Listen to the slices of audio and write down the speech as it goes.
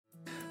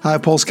Hi,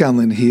 Paul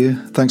Scanlon here.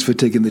 Thanks for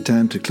taking the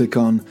time to click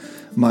on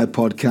my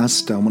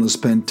podcast. I want to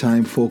spend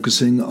time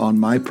focusing on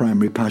my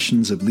primary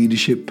passions of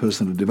leadership,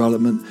 personal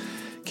development,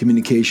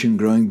 communication,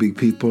 growing big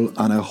people,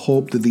 and I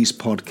hope that these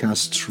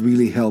podcasts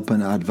really help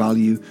and add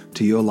value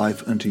to your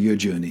life and to your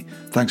journey.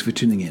 Thanks for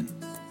tuning in.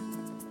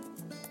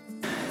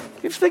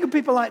 If you think of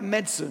people like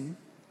medicine,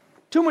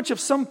 too much of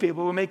some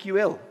people will make you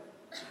ill.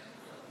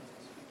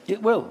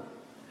 It will.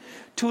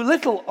 Too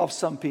little of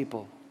some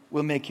people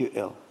will make you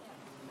ill.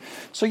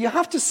 So you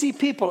have to see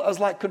people as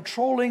like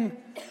controlling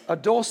a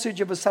dosage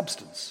of a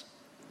substance.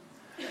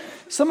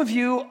 Some of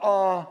you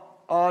are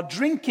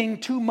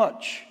drinking too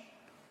much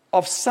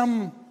of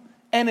some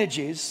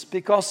energies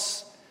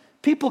because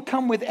people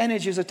come with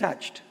energies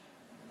attached.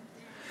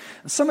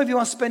 And some of you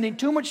are spending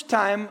too much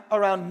time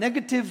around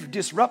negative,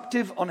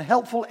 disruptive,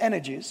 unhelpful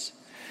energies,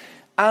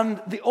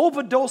 and the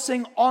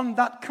overdosing on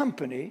that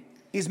company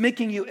is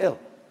making you ill.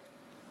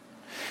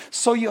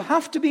 So you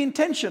have to be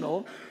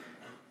intentional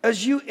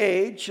as you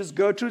age, as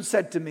Gertrude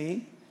said to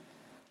me,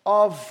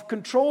 of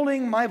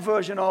controlling. My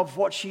version of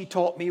what she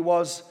taught me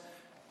was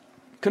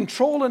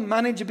control and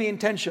manage and be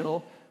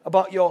intentional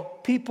about your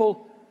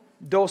people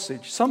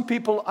dosage. Some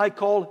people I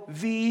call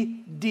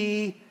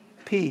VDPs,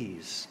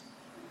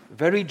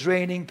 very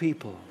draining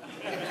people.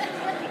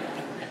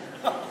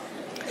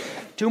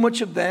 Too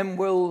much of them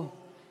will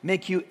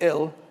make you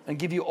ill and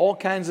give you all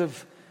kinds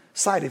of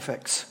side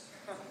effects.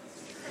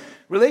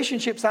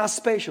 Relationships are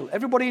spatial.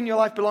 Everybody in your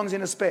life belongs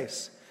in a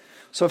space.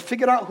 So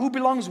figure out who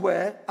belongs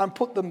where and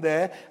put them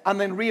there and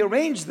then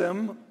rearrange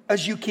them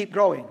as you keep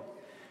growing.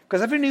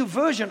 Because every new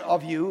version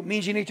of you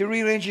means you need to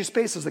rearrange your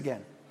spaces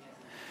again.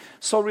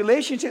 So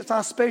relationships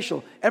are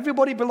spatial.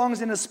 Everybody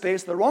belongs in a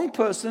space. The wrong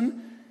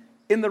person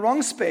in the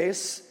wrong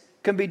space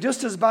can be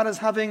just as bad as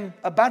having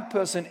a bad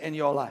person in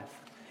your life.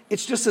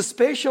 It's just a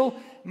spatial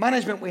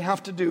management we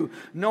have to do.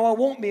 No, I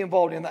won't be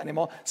involved in that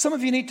anymore. Some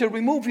of you need to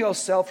remove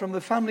yourself from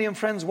the family and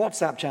friends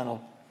WhatsApp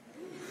channel.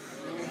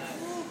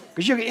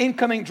 Because you get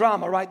incoming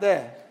drama right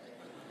there.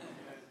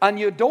 And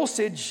your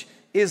dosage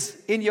is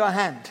in your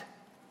hand.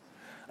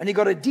 And you've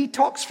got to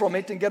detox from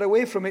it and get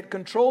away from it.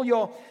 Control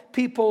your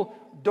people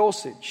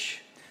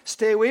dosage.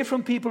 Stay away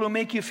from people who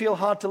make you feel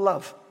hard to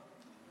love.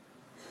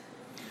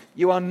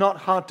 You are not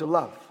hard to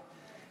love.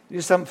 You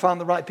just haven't found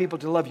the right people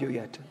to love you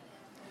yet.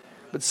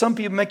 But some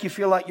people make you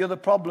feel like you're the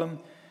problem,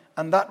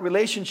 and that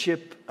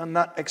relationship and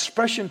that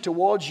expression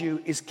towards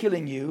you is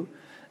killing you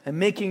and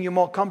making you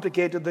more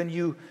complicated than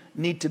you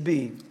need to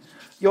be.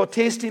 Your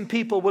taste in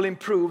people will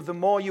improve the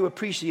more you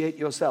appreciate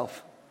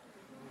yourself.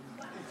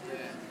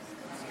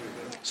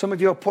 Some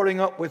of you are putting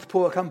up with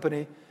poor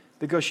company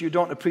because you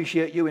don't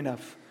appreciate you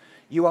enough.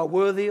 You are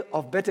worthy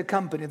of better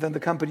company than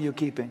the company you're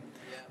keeping.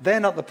 They're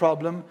not the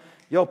problem.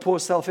 Your poor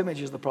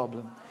self-image is the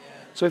problem.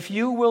 So if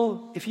you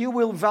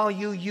will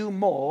value you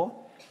more,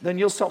 then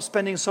you'll stop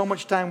spending so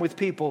much time with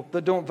people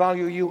that don't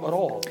value you at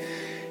all.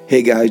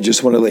 Hey guys,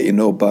 just want to let you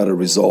know about a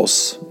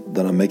resource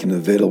that I'm making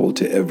available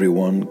to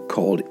everyone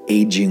called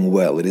Aging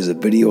Well. It is a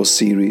video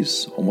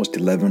series, almost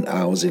 11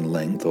 hours in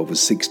length, over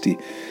 60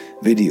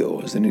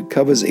 videos, and it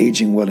covers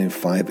aging well in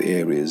 5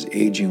 areas.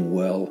 Aging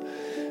well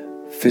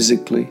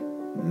physically,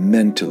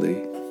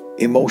 mentally,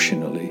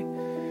 emotionally,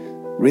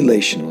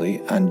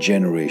 relationally, and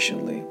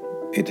generationally.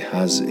 It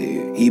has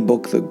an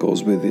ebook that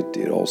goes with it.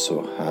 It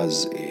also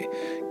has a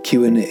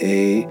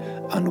Q&A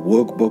and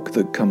workbook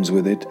that comes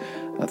with it.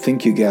 I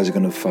think you guys are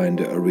going to find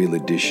it a real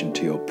addition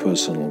to your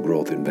personal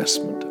growth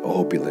investment. I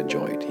hope you'll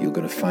enjoy it. You're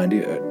going to find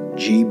it at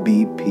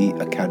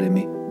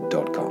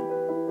gbpacademy.com.